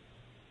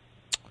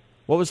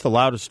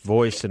loudest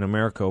voice in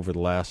America over the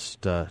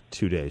last 2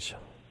 days?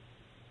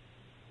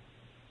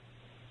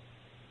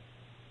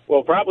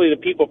 Well, probably the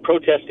people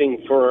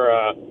protesting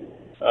for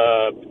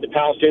the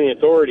Palestinian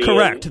Authority.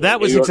 Correct.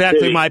 That was exactly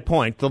City. My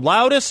point. The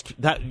loudest,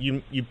 that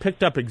you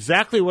picked up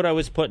exactly what I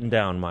was putting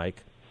down,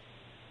 Mike.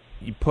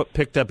 You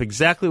picked up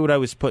exactly what I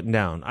was putting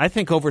down. I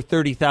think over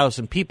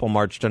 30,000 people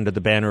marched under the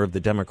banner of the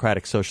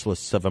Democratic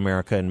Socialists of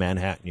America in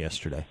Manhattan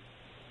yesterday.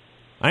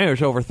 I think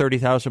there's over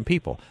 30,000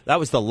 people. That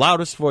was the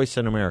loudest voice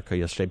in America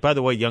yesterday. By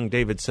the way, young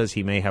David says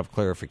he may have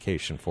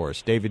clarification for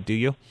us. David, do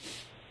you?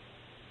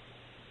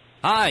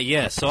 Hi,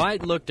 yes. So I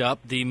looked up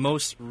the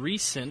most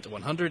recent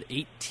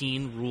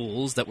 118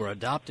 rules that were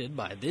adopted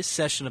by this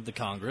session of the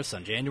Congress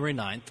on January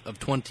 9th of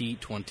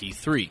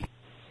 2023.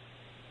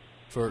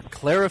 For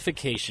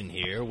clarification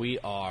here, we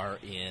are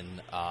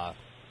in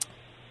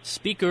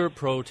Speaker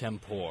Pro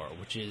Tempore,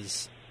 which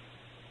is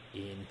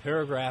in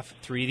paragraph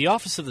 3, the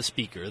office of the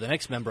Speaker, the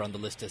next member on the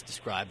list as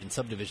described in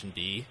subdivision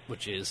B,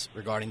 which is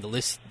regarding the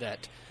list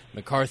that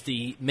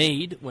McCarthy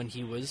made when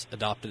he was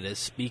adopted as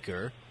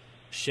Speaker,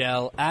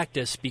 shall act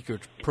as Speaker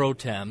Pro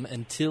Tem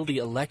until the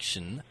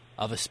election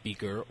of a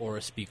Speaker or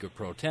a Speaker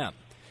Pro Tem.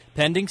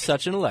 Pending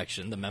such an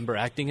election, the member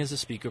acting as a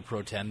Speaker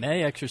Pro Tem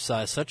may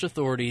exercise such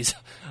authorities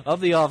of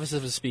the office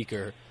of a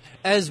Speaker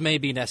as may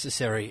be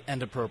necessary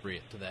and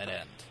appropriate to that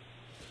end.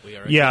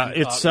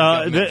 It's.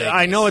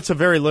 I know it's a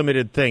very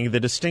limited thing. The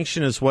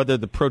distinction is whether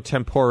the pro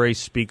tempore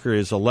speaker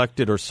is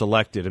elected or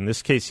selected. In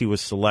this case, he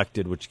was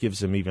selected, which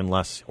gives him even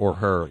less, or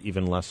her,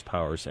 even less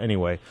powers.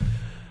 Anyway,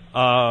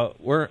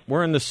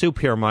 we're in the soup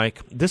here,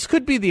 Mike. This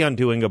could be the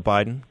undoing of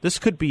Biden. This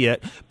could be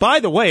it. By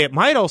the way, it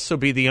might also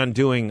be the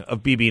undoing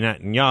of Bibi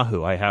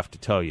Netanyahu. I have to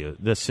tell you,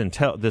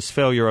 this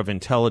failure of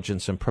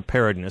intelligence and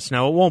preparedness.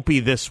 Now, it won't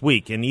be this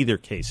week. In either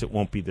case, it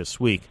won't be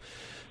this week,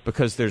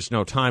 because there's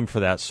no time for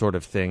that sort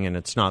of thing, and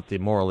it's not the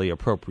morally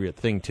appropriate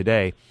thing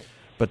today.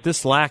 But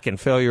this lack and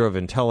failure of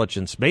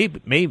intelligence may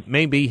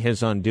be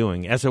his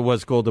undoing, as it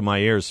was Golda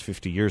Meir's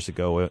 50 years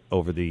ago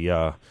over the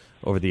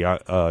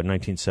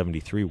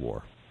 1973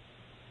 war.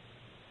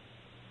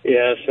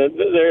 Yes,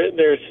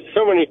 there's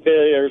so many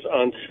failures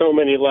on so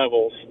many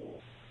levels.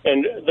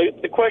 And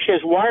the question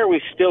is, why are we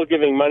still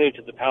giving money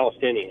to the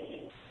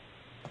Palestinians?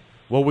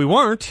 Well, we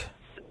weren't.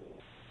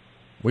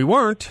 We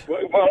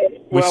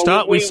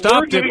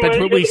stopped it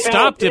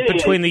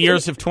between the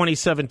years of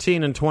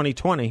 2017 and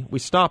 2020. We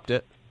stopped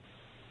it.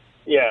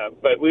 Yeah,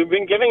 but we've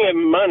been giving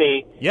him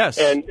money. Yes,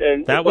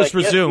 and that was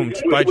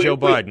resumed by Joe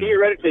Biden. We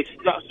theoretically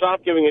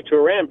stopped giving it to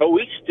Iran, but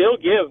we still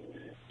give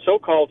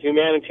so-called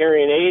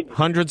humanitarian aid.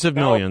 Hundreds of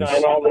millions.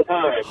 All the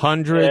time.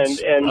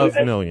 Hundreds of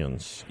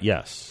millions,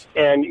 yes.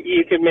 And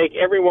you could make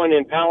everyone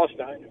in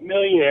Palestine a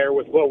millionaire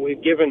with what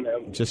we've given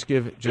them. Just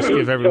give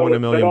everyone $1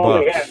 million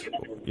bucks.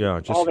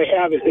 All they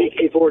have is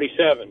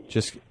AK-47.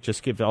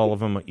 Just give all of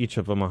them, each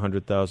of them,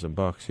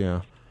 $100,000.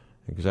 Yeah,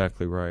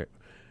 exactly right.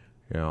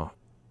 Yeah,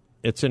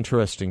 it's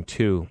interesting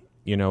too.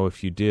 You know,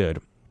 if you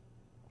did,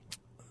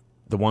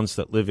 the ones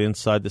that live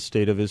inside the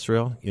state of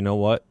Israel, you know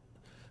what?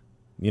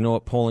 You know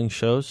what polling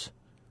shows?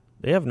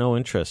 They have no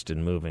interest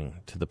in moving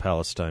to the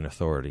Palestinian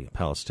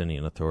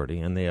Authority,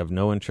 and they have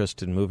no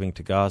interest in moving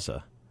to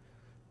Gaza.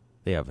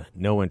 They have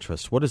no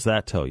interest. What does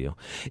that tell you?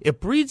 It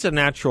breeds a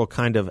natural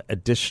kind of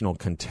additional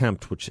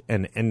contempt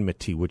and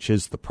enmity, which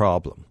is the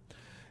problem.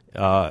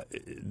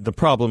 The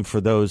problem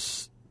for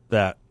those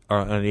that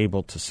are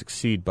unable to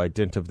succeed by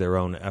dint of their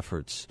own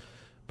efforts,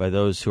 by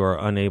those who are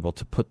unable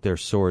to put their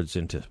swords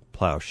into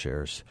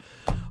plowshares.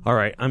 All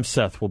right, I'm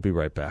Seth. We'll be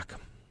right back.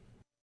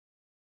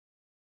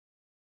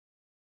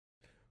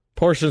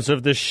 Portions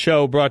of this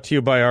show brought to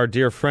you by our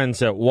dear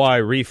friends at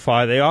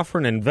YRefy. They offer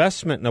an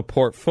investment in a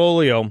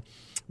portfolio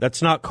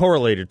that's not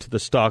correlated to the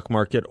stock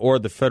market or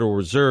the Federal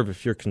Reserve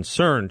if you're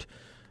concerned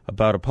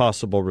about a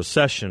possible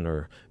recession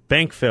or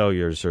bank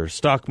failures or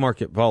stock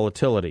market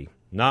volatility.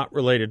 Not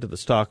related to the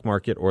stock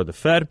market or the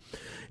Fed.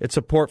 It's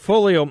a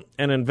portfolio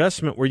and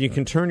investment where you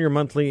can turn your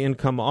monthly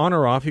income on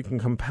or off. You can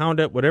compound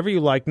it, whatever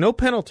you like, no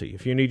penalty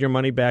if you need your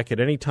money back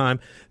at any time.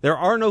 There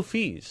are no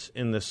fees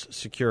in this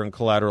secure and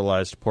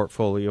collateralized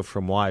portfolio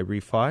from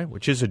YRefy,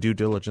 which is a due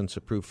diligence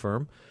approved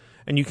firm.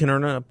 And you can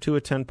earn up to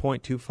a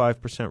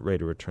 10.25%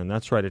 rate of return.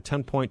 That's right, a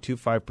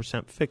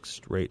 10.25%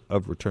 fixed rate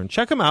of return.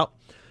 Check them out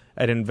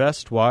at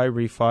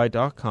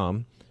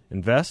investyrefy.com.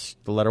 Invest,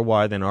 the letter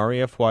Y, then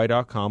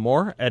refy.com,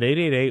 or at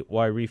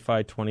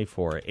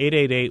 888-YREFI24.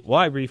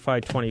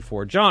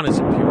 888-YREFI24. John is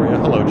in Peoria.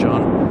 Hello,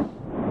 John.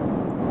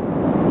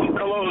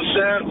 Hello,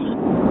 Seth.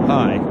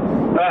 Hi.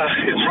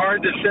 It's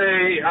hard to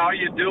say how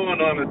you doing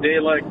on a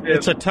day like this.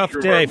 It's a tough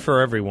day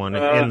for everyone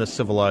in the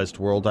civilized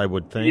world, I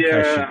would think. Yeah,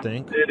 I should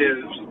think. It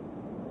is.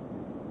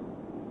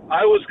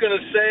 I was going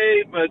to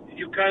say, but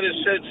you kind of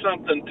said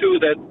something, too,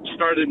 that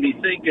started me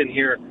thinking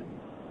here.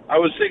 I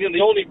was thinking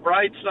the only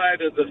bright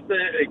side of the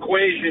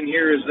equation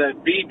here is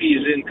that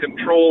Bibi's in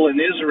control in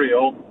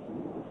Israel.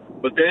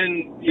 But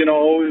then, you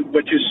know,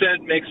 what you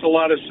said makes a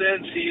lot of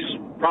sense. He's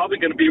probably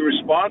going to be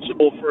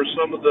responsible for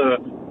some of the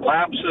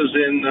lapses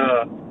in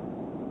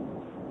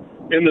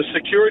the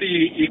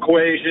security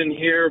equation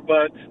here.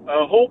 But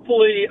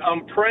hopefully,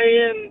 I'm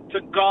praying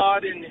to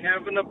God in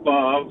heaven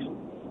above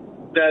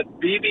that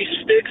Bibi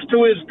sticks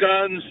to his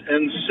guns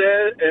and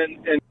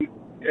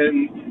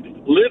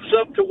lives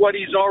up to what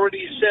he's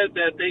already said,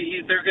 that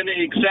they're going to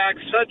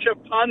exact such a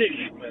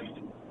punishment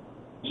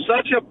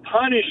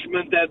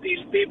that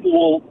these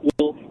people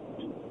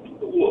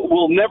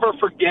will never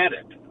forget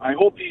it. I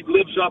hope he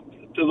lives up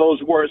to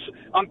those words.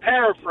 I'm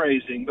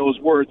paraphrasing those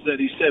words that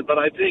he said, but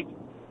I think,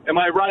 am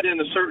I right in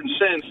a certain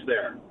sense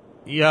there?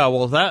 Yeah,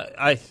 well, that,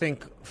 I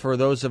think, for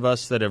those of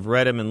us that have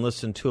read him and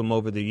listened to him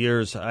over the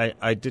years,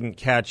 I didn't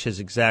catch his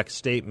exact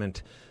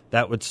statement.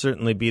 That would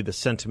certainly be the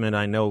sentiment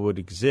I know would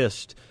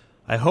exist.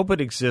 I hope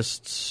it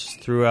exists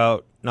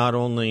throughout not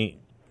only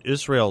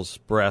Israel's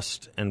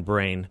breast and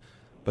brain,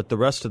 but the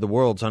rest of the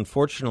world's.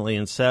 Unfortunately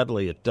and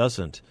sadly, it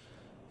doesn't.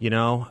 You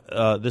know,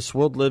 this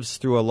world lives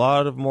through a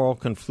lot of moral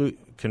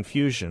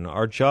confusion.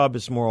 Our job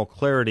is moral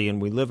clarity,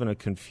 and we live in a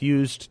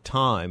confused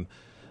time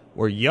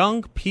where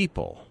young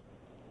people,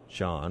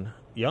 John,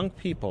 young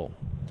people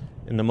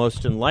in the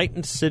most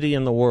enlightened city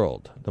in the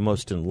world,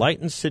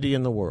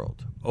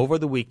 over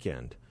the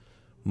weekend,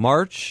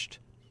 marched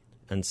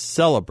and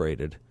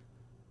celebrated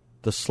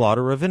the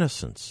slaughter of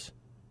innocents.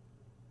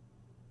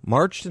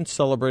 Marched and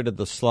celebrated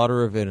the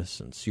slaughter of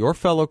innocents, your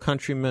fellow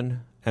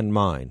countrymen and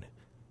mine,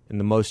 in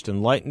the most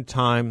enlightened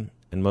time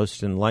and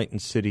most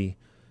enlightened city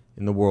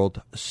in the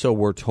world, so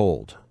we're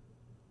told.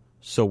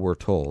 So we're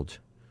told.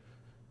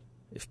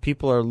 If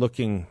people are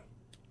looking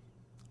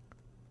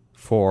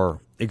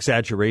for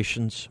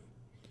exaggerations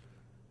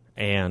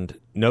and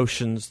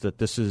notions that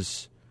this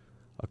is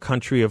a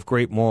country of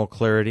great moral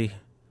clarity,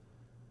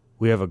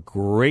 we have a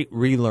great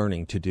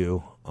relearning to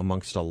do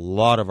amongst a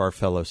lot of our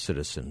fellow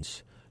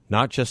citizens,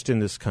 not just in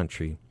this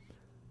country,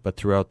 but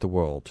throughout the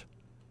world.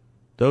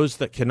 Those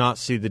that cannot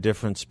see the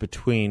difference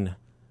between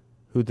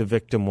who the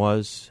victim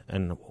was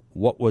and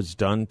what was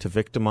done to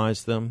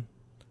victimize them,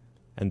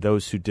 and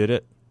those who did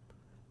it,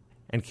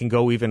 and can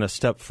go even a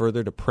step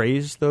further to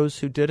praise those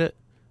who did it,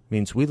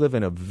 means we live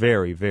in a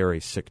very, very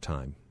sick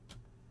time.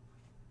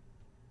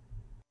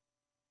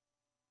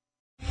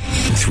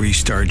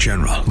 3-star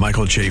General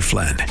Michael J.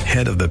 Flynn,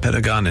 head of the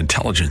Pentagon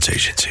Intelligence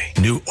Agency,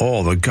 knew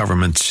all the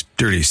government's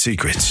dirty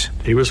secrets.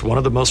 He was one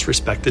of the most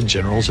respected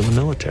generals in the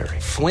military.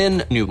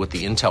 Flynn knew what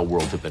the intel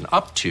world had been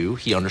up to.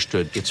 He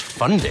understood its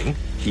funding.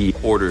 He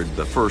ordered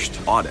the first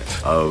audit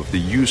of the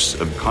use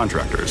of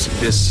contractors.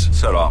 This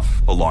set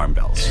off alarm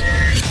bells.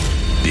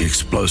 The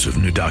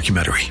explosive new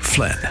documentary,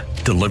 Flynn,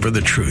 Deliver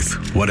the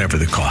Truth, Whatever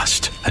the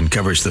Cost,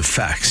 uncovers the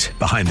facts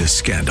behind this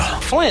scandal.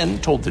 Flynn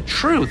told the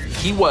truth.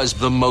 He was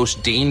the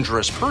most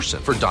dangerous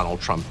person for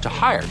Donald Trump to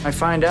hire. I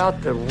find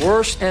out the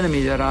worst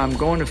enemy that I'm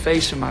going to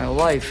face in my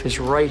life is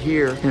right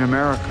here in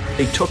America.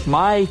 They took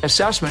my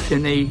assessment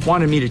and they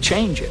wanted me to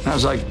change it. And I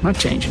was like, I'm not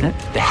changing it.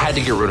 They had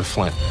to get rid of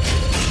Flynn.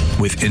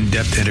 With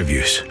in-depth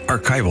interviews,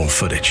 archival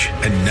footage,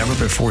 and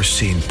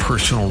never-before-seen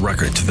personal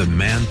records of the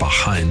man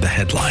behind the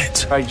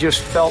headlines. I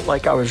just felt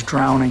like I was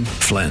drowning.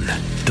 Flynn,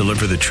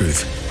 Deliver the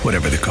Truth,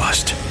 Whatever the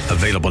Cost.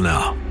 Available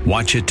now.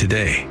 Watch it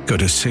today. Go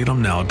to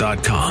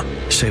salemnow.com.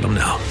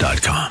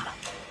 salemnow.com.